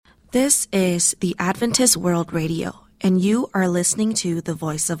This is the Adventist World Radio, and you are listening to the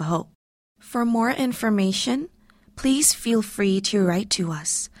Voice of Hope. For more information, please feel free to write to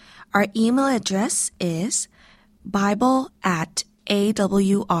us. Our email address is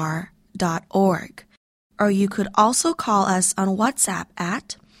bible@awr.org, or you could also call us on WhatsApp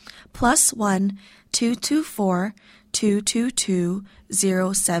at +1 224 222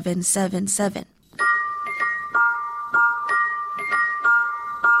 0777.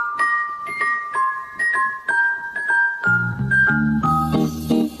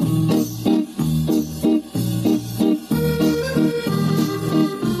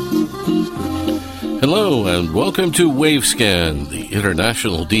 Hello and welcome to Wavescan, the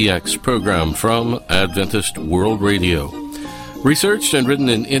international DX program from Adventist World Radio. Researched and written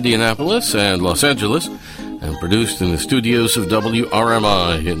in Indianapolis and Los Angeles, and produced in the studios of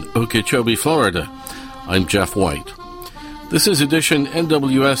WRMI in Okeechobee, Florida. I'm Jeff White. This is edition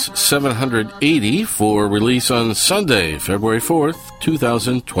NWS780 for release on Sunday, February 4th,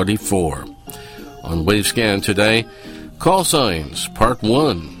 2024. On Wavescan today, Call Signs, Part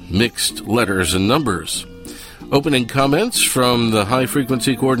 1. Mixed letters and numbers. Opening comments from the High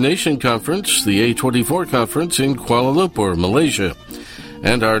Frequency Coordination Conference, the A24 Conference in Kuala Lumpur, Malaysia,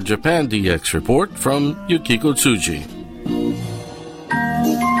 and our Japan DX report from Yukiko Tsuji.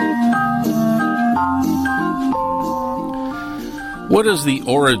 What is the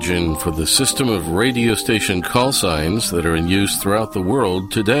origin for the system of radio station call signs that are in use throughout the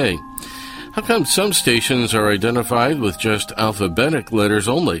world today? How come some stations are identified with just alphabetic letters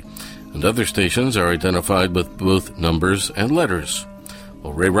only, and other stations are identified with both numbers and letters?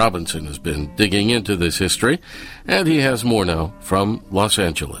 Well, Ray Robinson has been digging into this history, and he has more now from Los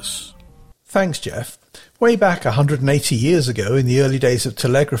Angeles. Thanks, Jeff. Way back 180 years ago, in the early days of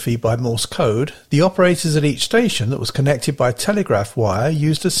telegraphy by Morse code, the operators at each station that was connected by telegraph wire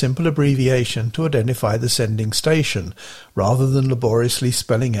used a simple abbreviation to identify the sending station, rather than laboriously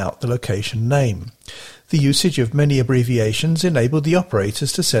spelling out the location name. The usage of many abbreviations enabled the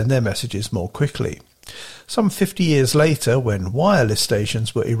operators to send their messages more quickly. Some 50 years later, when wireless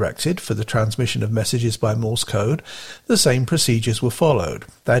stations were erected for the transmission of messages by Morse code, the same procedures were followed.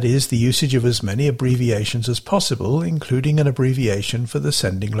 That is, the usage of as many abbreviations as possible, including an abbreviation for the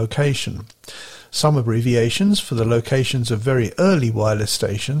sending location. Some abbreviations for the locations of very early wireless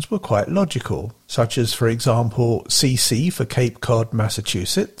stations were quite logical, such as, for example, CC for Cape Cod,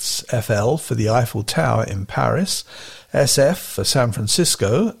 Massachusetts, FL for the Eiffel Tower in Paris, SF for San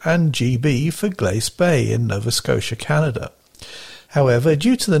Francisco, and GB for Glace Bay in Nova Scotia, Canada. However,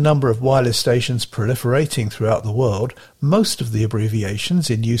 due to the number of wireless stations proliferating throughout the world, most of the abbreviations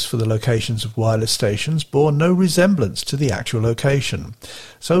in use for the locations of wireless stations bore no resemblance to the actual location.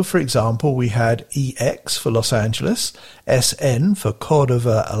 So, for example, we had EX for Los Angeles, SN for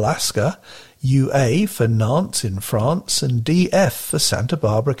Cordova, Alaska, UA for Nantes in France, and DF for Santa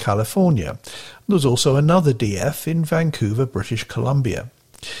Barbara, California. There was also another DF in Vancouver, British Columbia.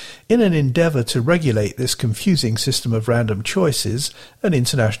 In an endeavour to regulate this confusing system of random choices, an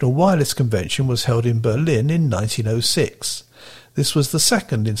international wireless convention was held in Berlin in 1906. This was the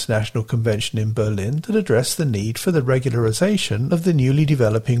second international convention in Berlin that addressed the need for the regularization of the newly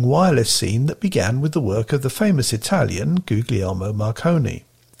developing wireless scene that began with the work of the famous Italian Guglielmo Marconi.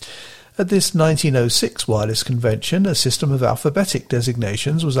 At this 1906 wireless convention, a system of alphabetic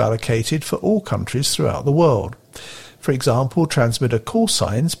designations was allocated for all countries throughout the world. For example, transmitter call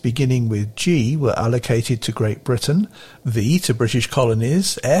signs beginning with G were allocated to Great Britain, V to British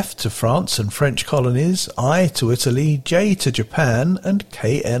colonies, F to France and French colonies, I to Italy, J to Japan, and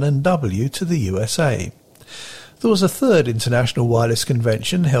K, N and W to the USA. There was a third international wireless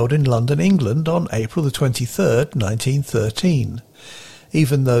convention held in London, England on April the 23rd, 1913.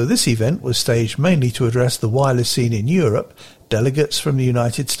 Even though this event was staged mainly to address the wireless scene in Europe, delegates from the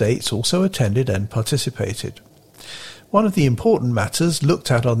United States also attended and participated. One of the important matters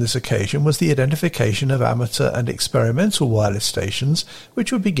looked at on this occasion was the identification of amateur and experimental wireless stations,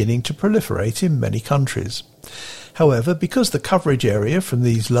 which were beginning to proliferate in many countries. However, because the coverage area from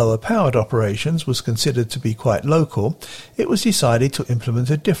these lower-powered operations was considered to be quite local, it was decided to implement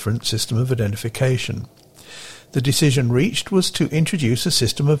a different system of identification. The decision reached was to introduce a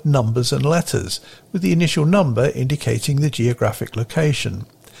system of numbers and letters, with the initial number indicating the geographic location.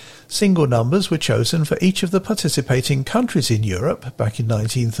 Single numbers were chosen for each of the participating countries in Europe back in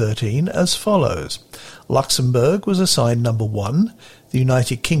 1913 as follows. Luxembourg was assigned number 1, the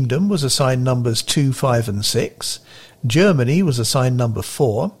United Kingdom was assigned numbers 2, 5 and 6, Germany was assigned number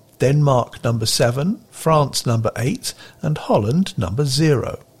 4, Denmark number 7, France number 8 and Holland number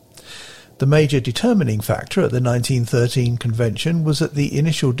 0. The major determining factor at the 1913 convention was that the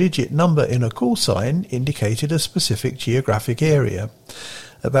initial digit number in a call sign indicated a specific geographic area.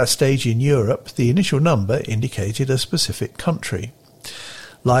 At that stage in Europe, the initial number indicated a specific country.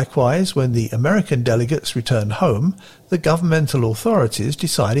 Likewise, when the American delegates returned home, the governmental authorities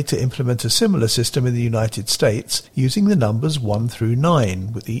decided to implement a similar system in the United States using the numbers 1 through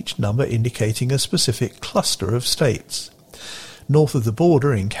 9, with each number indicating a specific cluster of states. North of the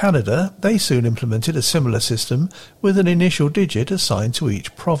border in Canada, they soon implemented a similar system with an initial digit assigned to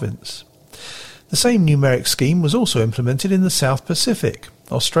each province. The same numeric scheme was also implemented in the South Pacific.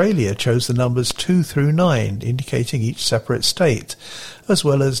 Australia chose the numbers 2 through 9, indicating each separate state, as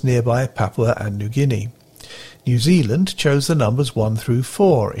well as nearby Papua and New Guinea. New Zealand chose the numbers 1 through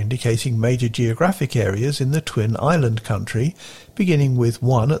 4, indicating major geographic areas in the Twin Island country, beginning with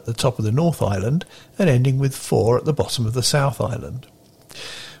 1 at the top of the North Island and ending with 4 at the bottom of the South Island.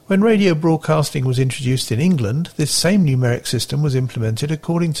 When radio broadcasting was introduced in England, this same numeric system was implemented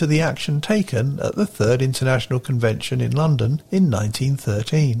according to the action taken at the Third International Convention in London in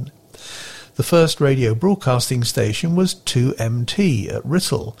 1913. The first radio broadcasting station was 2MT at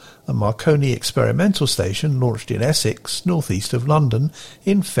Writtle, a Marconi experimental station launched in Essex, northeast of London,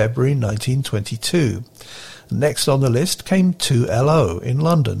 in February 1922. Next on the list came 2LO in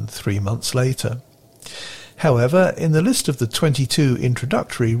London 3 months later. However, in the list of the 22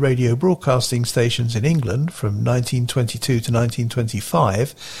 introductory radio broadcasting stations in England from 1922 to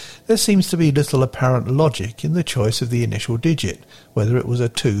 1925, there seems to be little apparent logic in the choice of the initial digit, whether it was a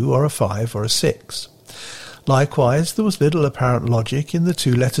 2 or a 5 or a 6. Likewise, there was little apparent logic in the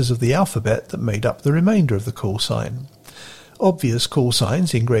 2 letters of the alphabet that made up the remainder of the call sign. Obvious call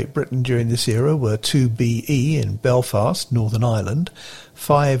signs in Great Britain during this era were 2BE in Belfast, Northern Ireland,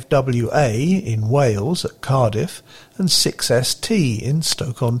 5WA in Wales at Cardiff, and 6ST in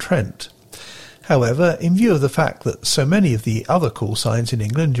Stoke-on-Trent. However, in view of the fact that so many of the other call signs in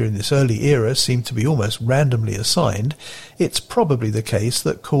England during this early era seemed to be almost randomly assigned, it's probably the case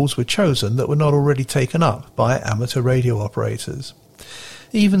that calls were chosen that were not already taken up by amateur radio operators.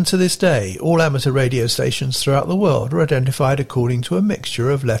 Even to this day, all amateur radio stations throughout the world are identified according to a mixture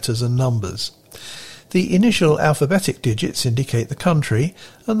of letters and numbers. The initial alphabetic digits indicate the country,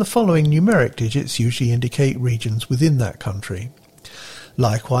 and the following numeric digits usually indicate regions within that country.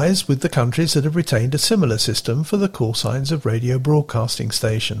 Likewise with the countries that have retained a similar system for the call signs of radio broadcasting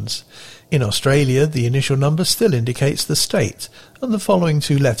stations. In Australia, the initial number still indicates the state, and the following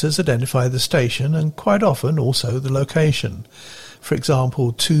 2 letters identify the station and quite often also the location. For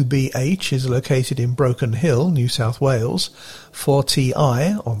example, 2BH is located in Broken Hill, New South Wales,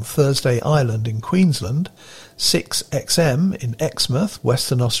 4TI on Thursday Island in Queensland, 6XM in Exmouth,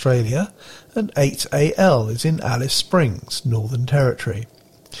 Western Australia, and 8AL is in Alice Springs, Northern Territory.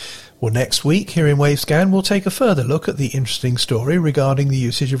 Well, next week here in Wavescan we'll take a further look at the interesting story regarding the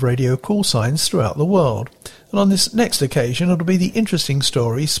usage of radio call signs throughout the world. And on this next occasion it'll be the interesting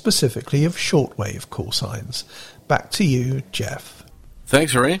story specifically of shortwave call signs. Back to you, Jeff.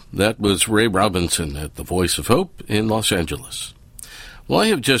 Thanks, Ray. That was Ray Robinson at the Voice of Hope in Los Angeles. Well, I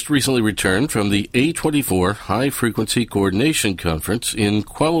have just recently returned from the A24 High Frequency Coordination Conference in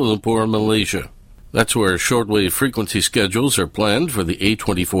Kuala Lumpur, Malaysia. That's where shortwave frequency schedules are planned for the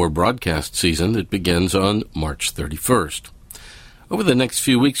A24 broadcast season that begins on March 31st. Over the next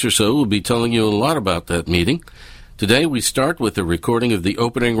few weeks or so, we'll be telling you a lot about that meeting. Today, we start with a recording of the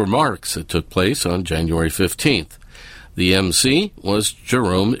opening remarks that took place on January 15th. The MC was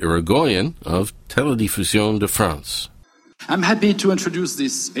Jerome Irigoyen of Télédiffusion de France. I'm happy to introduce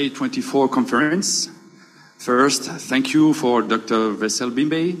this A24 conference. First, thank you for Dr. Vesel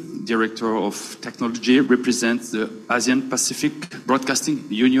Bimbe, Director of Technology, represents the Asian Pacific Broadcasting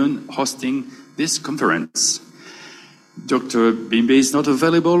Union hosting this conference. Dr. Bimbe is not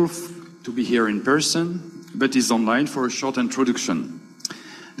available to be here in person, but is online for a short introduction.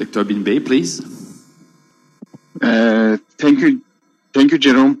 Dr. Bimbe, please. Thank you,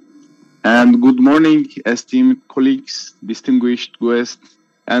 Jerome, and good morning, esteemed colleagues, distinguished guests,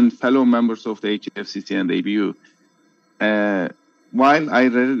 and fellow members of the HFCC and ABU. While I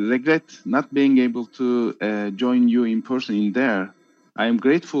regret not being able to join you in person in there, I am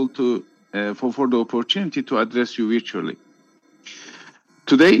grateful for the opportunity to address you virtually.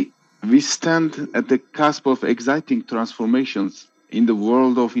 Today, we stand at the cusp of exciting transformations in the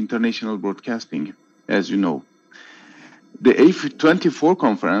world of international broadcasting, as you know. The A24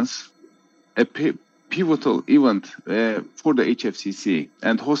 conference, a pivotal event for the HFCC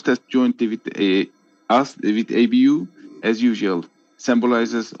and hosted jointly with us, with ABU, as usual,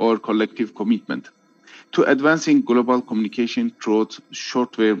 symbolizes our collective commitment to advancing global communication through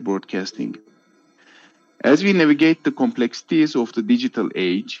shortwave broadcasting. As we navigate the complexities of the digital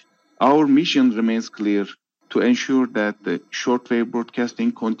age, our mission remains clear: to ensure that the shortwave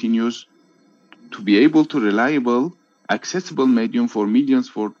broadcasting continues to be able to reliable, accessible medium for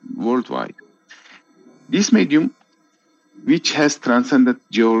millions worldwide. This medium, which has transcended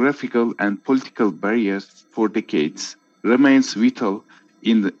geographical and political barriers for decades, remains vital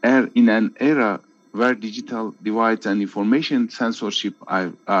in an era where digital divides and information censorship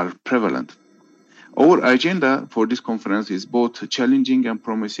are prevalent. Our agenda for this conference is both challenging and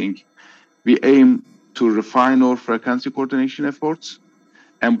promising. We aim to refine our frequency coordination efforts,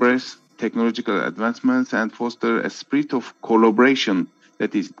 embrace technological advancements, and foster a spirit of collaboration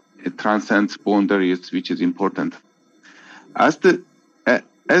that transcends boundaries, which is important. As the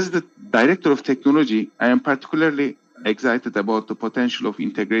Director of Technology, I am particularly excited about the potential of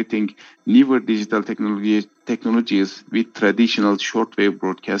integrating newer digital technologies with traditional shortwave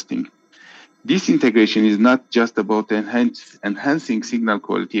broadcasting. This integration is not just about enhancing signal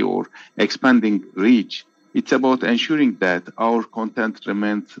quality or expanding reach. It's about ensuring that our content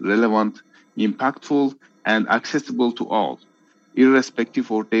remains relevant, impactful, and accessible to all, irrespective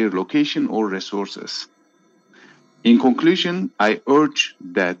of their location or resources. In conclusion, I urge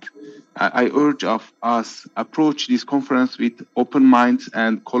of us approach this conference with open minds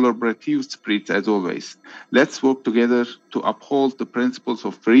and collaborative spirits as always. Let's work together to uphold the principles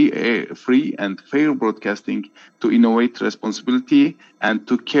of free and fair broadcasting, to innovate responsibility, and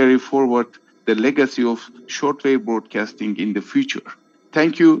to carry forward the legacy of shortwave broadcasting in the future.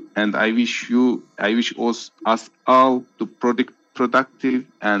 Thank you, and I wish us all the productive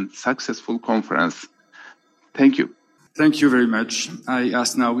and successful conference. Thank you. Thank you very much. I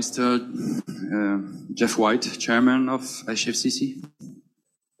ask now Mr. Jeff White, Chairman of HFCC.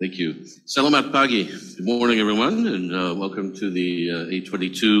 Thank you. Selamat pagi. Good morning, everyone, and welcome to the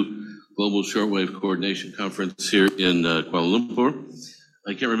A22 Global Shortwave Coordination Conference here in Kuala Lumpur.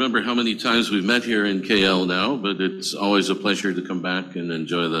 I can't remember how many times we've met here in KL now, but it's always a pleasure to come back and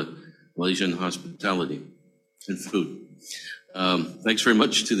enjoy the Malaysian hospitality and food. Thanks very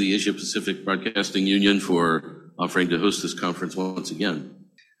much to the Asia Pacific Broadcasting Union for offering to host this conference once again.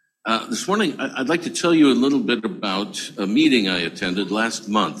 This morning, I'd like to tell you a little bit about a meeting I attended last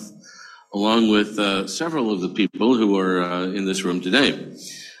month, along with several of the people who are in this room today.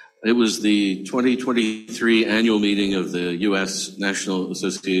 It was the 2023 annual meeting of the U.S. National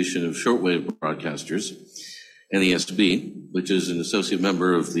Association of Shortwave Broadcasters, NESB, which is an associate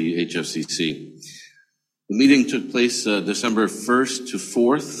member of the HFCC. The meeting took place December 1st to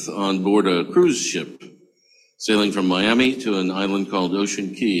 4th on board a cruise ship, sailing from Miami to an island called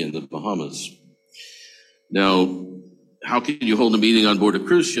Ocean Key in the Bahamas. Now, how can you hold a meeting on board a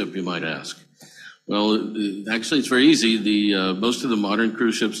cruise ship, you might ask? Well, actually, it's very easy. Most of the modern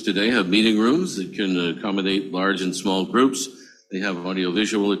cruise ships today have meeting rooms that can accommodate large and small groups. They have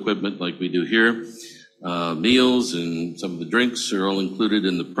audiovisual equipment like we do here. Meals and some of the drinks are all included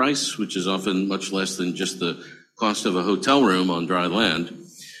in the price, which is often much less than just the cost of a hotel room on dry land.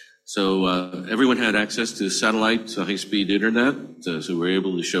 So everyone had access to satellite, high-speed internet, so we were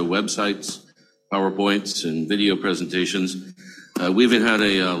able to show websites, PowerPoints, and video presentations. We even had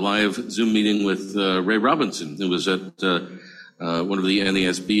a live Zoom meeting with Ray Robinson, who was at one of the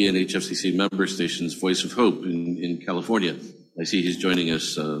NASB and HFCC member stations, Voice of Hope in California. I see he's joining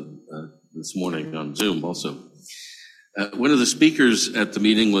us this morning on Zoom also. One of the speakers at the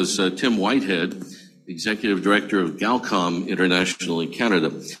meeting was Tim Whitehead, Executive Director of Galcom International in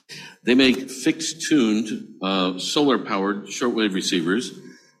Canada. They make fixed-tuned, solar-powered shortwave receivers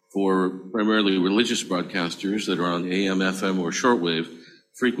for primarily religious broadcasters that are on AM, FM, or shortwave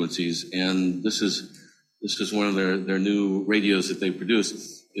frequencies, and this is one of their new radios that they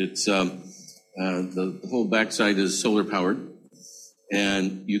produce. It's the whole backside is solar-powered,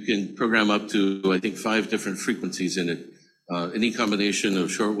 and you can program up to, I think, 5 different frequencies in it. Any combination of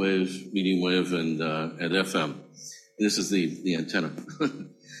shortwave, medium wave, and FM. This is the antenna.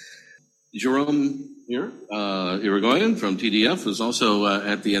 Jerome here, Irigoyen from TDF, was also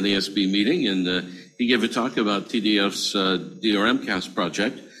at the NASB meeting, and he gave a talk about TDF's DRMcast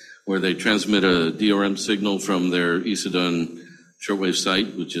project, where they transmit a DRM signal from their Isidon shortwave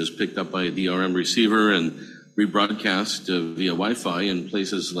site, which is picked up by a DRM receiver and rebroadcast via Wi-Fi in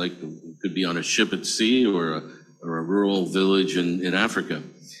places like, it could be on a ship at sea or a rural village in Africa.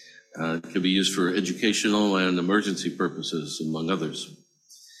 It can be used for educational and emergency purposes, among others.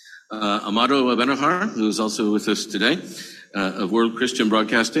 Amado Benahar, who is also with us today, of World Christian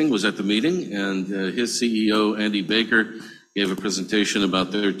Broadcasting, was at the meeting, and his CEO, Andy Baker, gave a presentation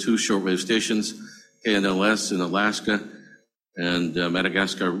about their 2 shortwave stations, KNLS in Alaska, and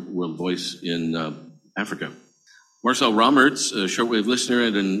Madagascar World Voice in Africa. Marcel Romerts, a shortwave listener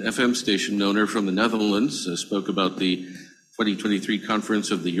and an FM station owner from the Netherlands, spoke about the 2023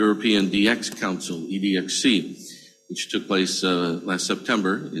 conference of the European DX Council, EDXC, which took place last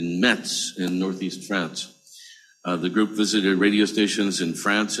September in Metz in northeast France. The group visited radio stations in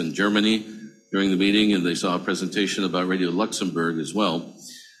France and Germany during the meeting, and they saw a presentation about Radio Luxembourg as well.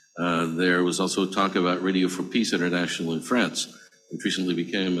 There was also talk about Radio for Peace International in France, which recently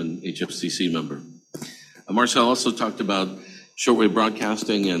became an HFCC member. Marcel also talked about shortwave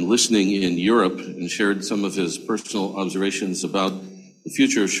broadcasting and listening in Europe and shared some of his personal observations about the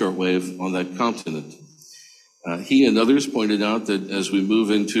future of shortwave on that continent. He and others pointed out that as we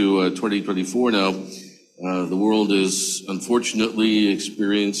move into 2024 now, the world is unfortunately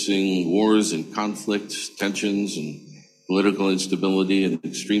experiencing wars and conflicts, tensions, and political instability and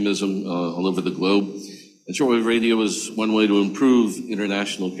extremism all over the globe. And shortwave radio is one way to improve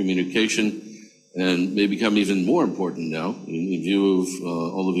international communication and may become even more important now in view of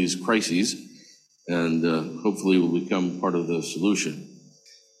all of these crises, and hopefully will become part of the solution.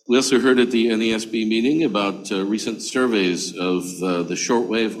 We also heard at the NESB meeting about recent surveys of the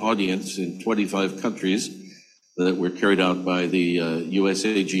shortwave audience in 25 countries that were carried out by the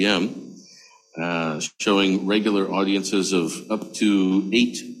USAGM, showing regular audiences of up to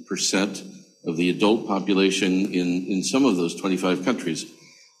 8% of the adult population in some of those 25 countries,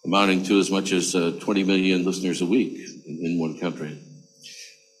 amounting to as much as 20 million listeners a week in one country.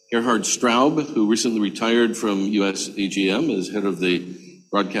 Gerhard Straub, who recently retired from USAGM as head of the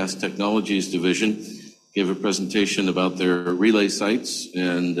Broadcast Technologies Division, gave a presentation about their relay sites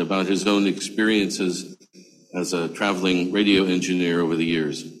and about his own experiences as a traveling radio engineer over the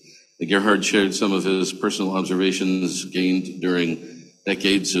years. Gerhard shared some of his personal observations gained during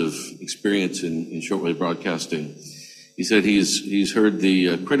decades of experience in shortwave broadcasting. He said he's heard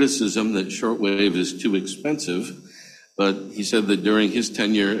the criticism that shortwave is too expensive, but he said that during his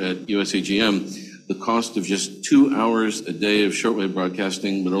tenure at USAGM, the cost of just 2 hours a day of shortwave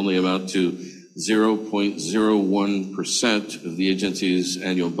broadcasting would only amount to 0.01% of the agency's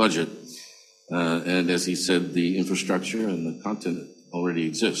annual budget. And as he said, the infrastructure and the content already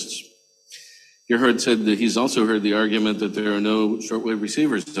exists. Gerhard said that he's also heard the argument that there are no shortwave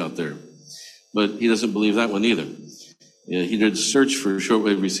receivers out there, but he doesn't believe that one either. He did a search for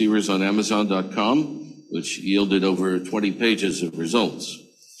shortwave receivers on Amazon.com, which yielded over 20 pages of results.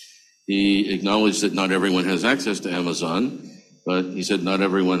 He acknowledged that not everyone has access to Amazon, but he said not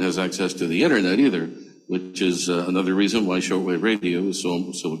everyone has access to the internet either, which is another reason why shortwave radio is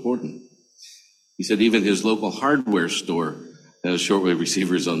so important. He said even his local hardware store has shortwave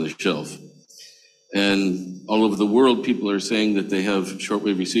receivers on the shelf. And all over the world, people are saying that they have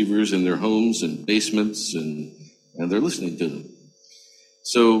shortwave receivers in their homes and basements, and they're listening to them.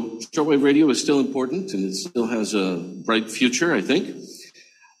 So shortwave radio is still important, and it still has a bright future, I think.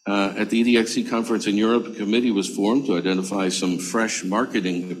 At the EDXC conference in Europe, a committee was formed to identify some fresh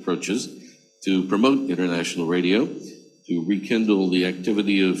marketing approaches to promote international radio, to rekindle the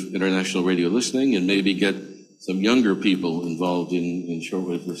activity of international radio listening, and maybe get some younger people involved in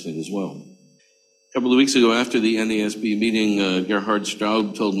shortwave listening as well. A couple of weeks ago, after the NASB meeting, Gerhard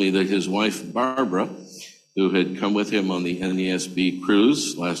Straub told me that his wife, Barbara, who had come with him on the NASB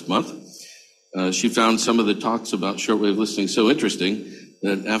cruise last month, she found some of the talks about shortwave listening so interesting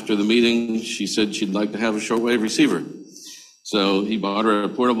that after the meeting, she said she'd like to have a shortwave receiver. So he bought her a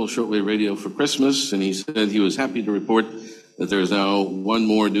portable shortwave radio for Christmas, and he said he was happy to report that there is now one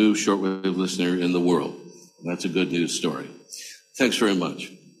more new shortwave listener in the world. And that's a good news story. Thanks very much.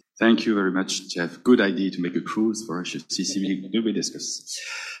 Thank you very much, Jeff. Good idea to make a cruise for HFCC. We discuss.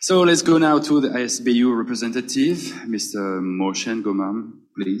 So let's go now to the ISBU representative, Mr. Mohsen Gomam,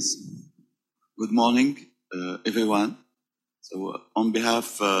 please. Good morning, everyone. So on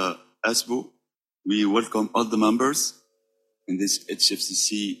behalf of ISBU, we welcome all the members in this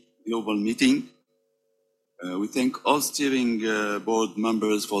HFCC global meeting. We thank all steering board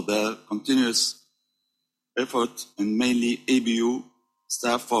members for their continuous effort, and mainly ABU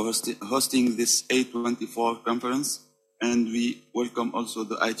staff for hosting this A24 conference, and we welcome also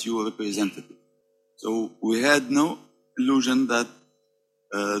the ITU representative. So we had no illusion that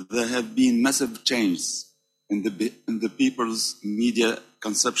there have been massive changes in the people's media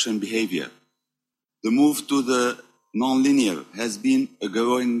consumption behavior. The move to the non-linear has been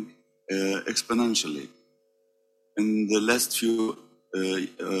growing exponentially in the last few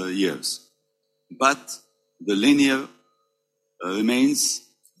years. But the linear remains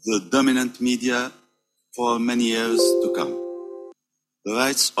the dominant media for many years to come. The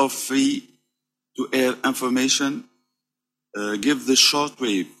rights of free to air information, give the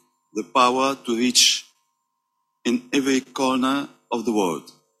shortwave the power to reach in every corner of the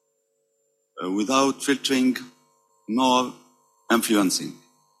world without filtering nor influencing.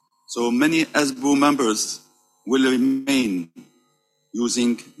 So many ASBO members will remain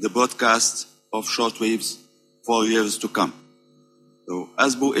using the broadcast of shortwaves for years to come. So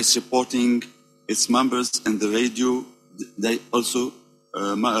ASBO is supporting its members in the radio. They also,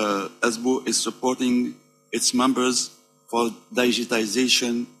 ASBO is supporting its members for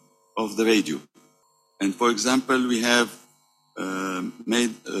digitization of the radio. And for example, we have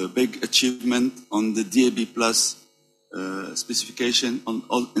made a big achievement on the DAB Plus specification,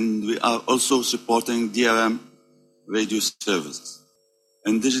 and we are also supporting DRM radio services.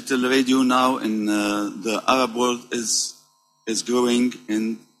 And digital radio now in the Arab world is growing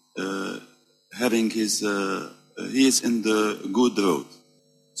and having he is in the good road.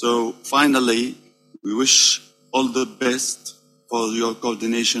 So finally, we wish all the best for your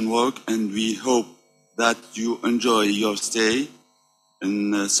coordination work, and we hope that you enjoy your stay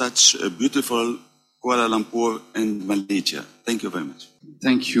in such a beautiful Kuala Lumpur and Malaysia. Thank you very much.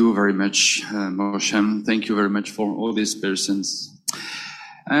 Thank you very much, Moshe. Thank you very much for all these persons.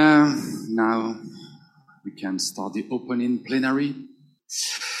 Now we can start the opening plenary.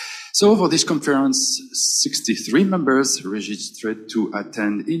 So for this conference, 63 members registered to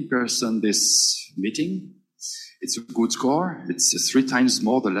attend in person this meeting. It's a good score. It's 3 times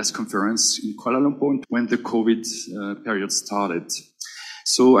more the last conference in Kuala Lumpur when the COVID period started.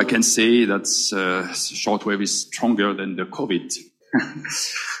 So I can say that shortwave is stronger than the COVID.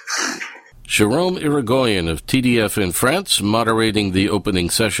 Jérôme Irigoyen of TDF in France, moderating the opening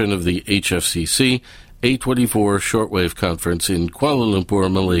session of the HFCC A24 Shortwave Conference in Kuala Lumpur,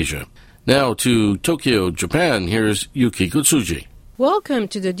 Malaysia. Now to Tokyo, Japan, here's Yukiko Tsuji. Welcome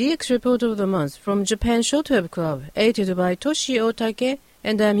to the DX Report of the Month from Japan Shortwave Club, edited by Toshio Take,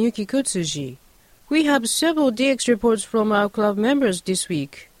 and I'm Yukiko Tsuji. We have several DX reports from our club members this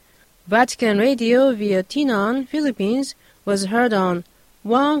week. Vatican Radio via Tainan, Philippines, was heard on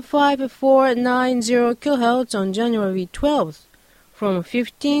 15490 kHz on January 12th, from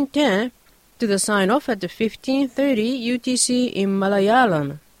 1510 to the sign-off at 1530 UTC in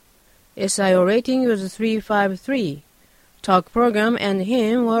Malayalam. SIO rating was 353. Talk program and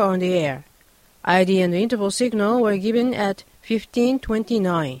hymn were on the air. ID and interval signal were given at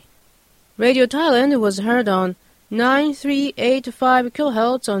 1529. Radio Thailand was heard on 9385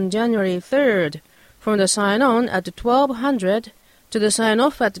 kHz on January 3rd, from the sign-on at 1200 to the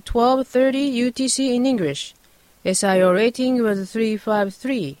sign-off at 1230 UTC in English. SIO rating was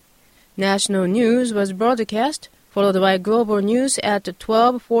 353. National news was broadcast, followed by global news at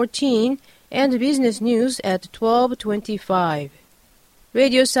 1214 and business news at 1225.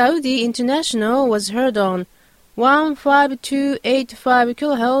 Radio Saudi International was heard on 15285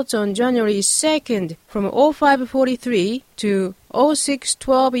 kHz on January 2nd from 0543 to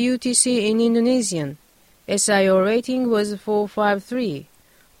 0612 UTC in Indonesian. SIO rating was 453.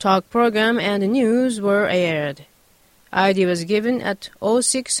 Talk program and news were aired. ID was given at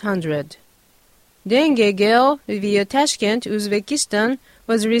 0600. Dengue Gale via Tashkent, Uzbekistan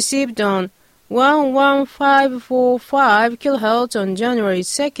was received on 11545 kHz on January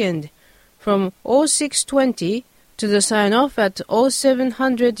 2nd from 0620 to the sign-off at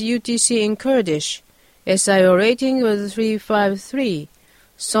 0700 UTC in Kurdish. SIO rating was 353.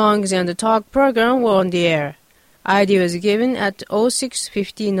 Songs and the talk program were on the air. ID was given at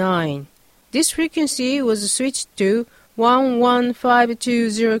 0659. This frequency was switched to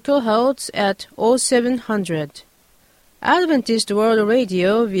 11520 kHz at 0700. Adventist World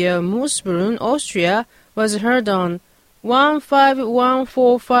Radio via Moosbrunn, Austria was heard on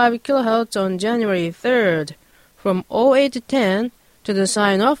 15145 kHz on January 3rd from 0810 to the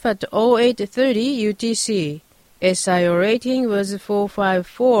sign-off at 0830 UTC. SIO rating was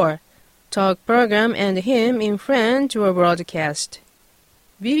 454. Talk program and hymn in French were broadcast.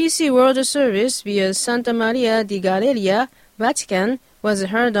 BBC World Service via Santa Maria di Galeria, Vatican, was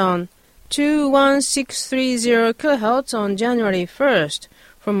heard on 21630 kHz on January 1st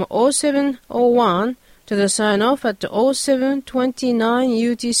from 0701 to the sign-off at 0729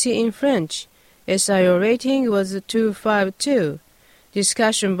 UTC in French. SIO rating was 252.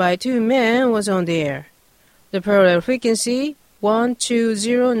 Discussion by 2 men was on the air. The parallel frequency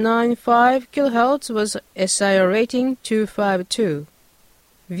 12095 kHz was SIO rating 252.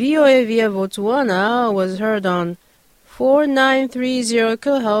 VOA via Botswana was heard on 4930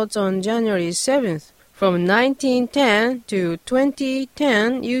 kHz on January 7th from 1910 to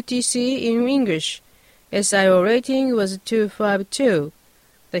 2010 UTC in English. SIO rating was 252.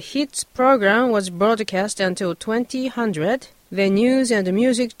 The hits program was broadcast until 2000. The news and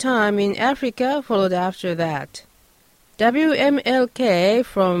music time in Africa followed after that. WMLK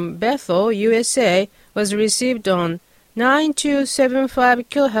from Bethel, USA was received on 9275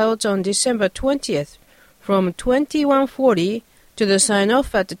 kHz on December 20th from 2140 to the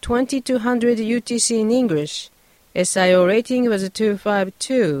sign-off at 2200 UTC in English. SIO rating was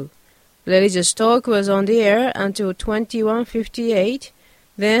 252. Religious talk was on the air until 2158.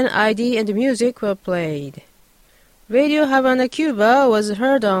 Then ID and music were played. Radio Havana, Cuba was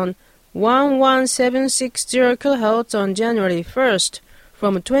heard on 11760 kHz on January 1st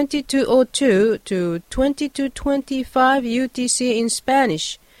from 2202 to 2225 UTC in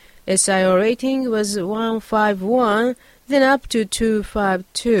Spanish. SIO rating was 151, then up to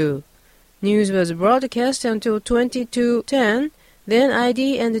 252. News was broadcast until 2210, then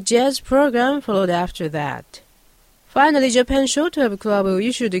ID and the jazz program followed after that. Finally, Japan Shortwave Club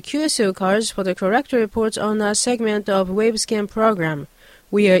issued QSL cards for the correct reports on a segment of Wavescan program.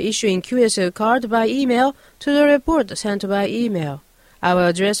 We are issuing QSL card by email to the report sent by email. Our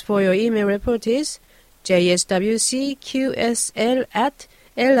address for your email report is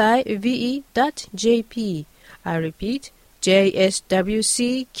jswcqsl@live.jp. I repeat,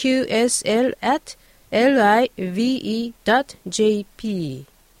 jswcqsl@live.jp.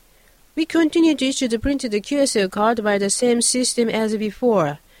 We continue to issue the printed QSL card by the same system as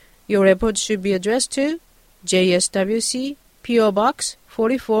before. Your report should be addressed to JSWC PO Box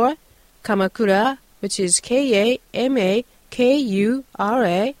 44, Kamakura, which is KAMAKURA,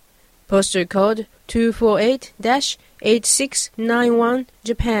 postal code 248-8691,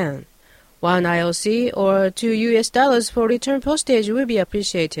 Japan. $1 IOC or $2 for return postage will be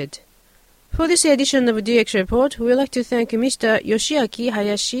appreciated. For this edition of DX Report, we would like to thank Mr. Yoshiaki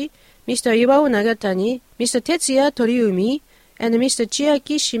Hayashi, Mr. Iwao Nagatani, Mr. Tetsuya Toriumi, and Mr.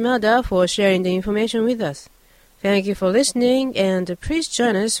 Chiaki Shimada for sharing the information with us. Thank you for listening, and please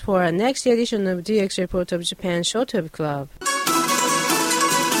join us for our next edition of DX Report of Japan Shortwave Club.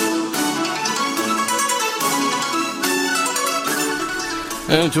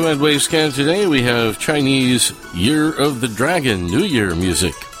 And to end Wavescan today, we have Chinese Year of the Dragon, New Year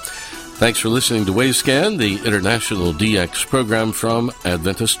music. Thanks for listening to Wavescan, the international DX program from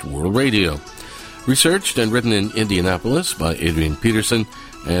Adventist World Radio. Researched and written in Indianapolis by Adrian Peterson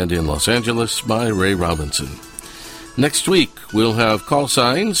and in Los Angeles by Ray Robinson. Next week, we'll have Call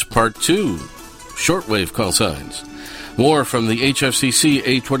Signs Part 2, Shortwave Call Signs. More from the HFCC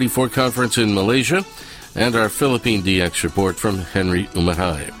A24 Conference in Malaysia and our Philippine DX report from Henry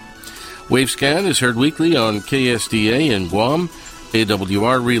Umahai. Wavescan is heard weekly on KSDA in Guam,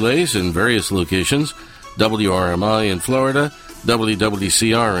 AWR relays in various locations, WRMI in Florida,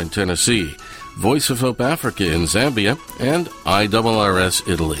 WWCR in Tennessee, Voice of Hope Africa in Zambia, and IRRS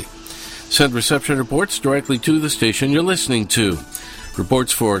Italy. Send reception reports directly to the station you're listening to.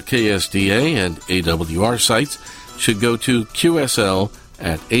 Reports for KSDA and AWR sites should go to qsl@awr.org.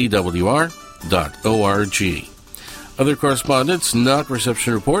 Other correspondence, not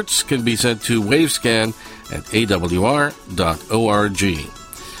reception reports, can be sent to wavescan@awr.org.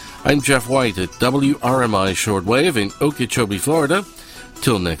 I'm Jeff White at WRMI Shortwave in Okeechobee, Florida.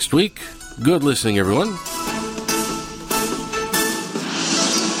 Till next week, good listening, everyone.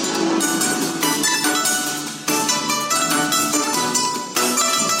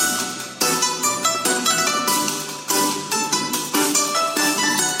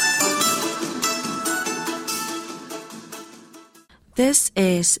 This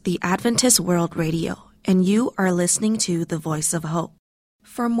is the Adventist World Radio, and you are listening to the Voice of Hope.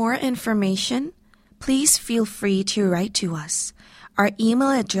 For more information, please feel free to write to us. Our email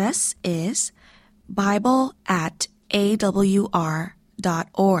address is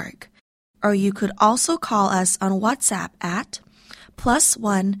bible@awr.org, or you could also call us on WhatsApp at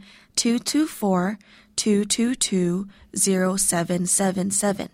 +1 224 222 0777.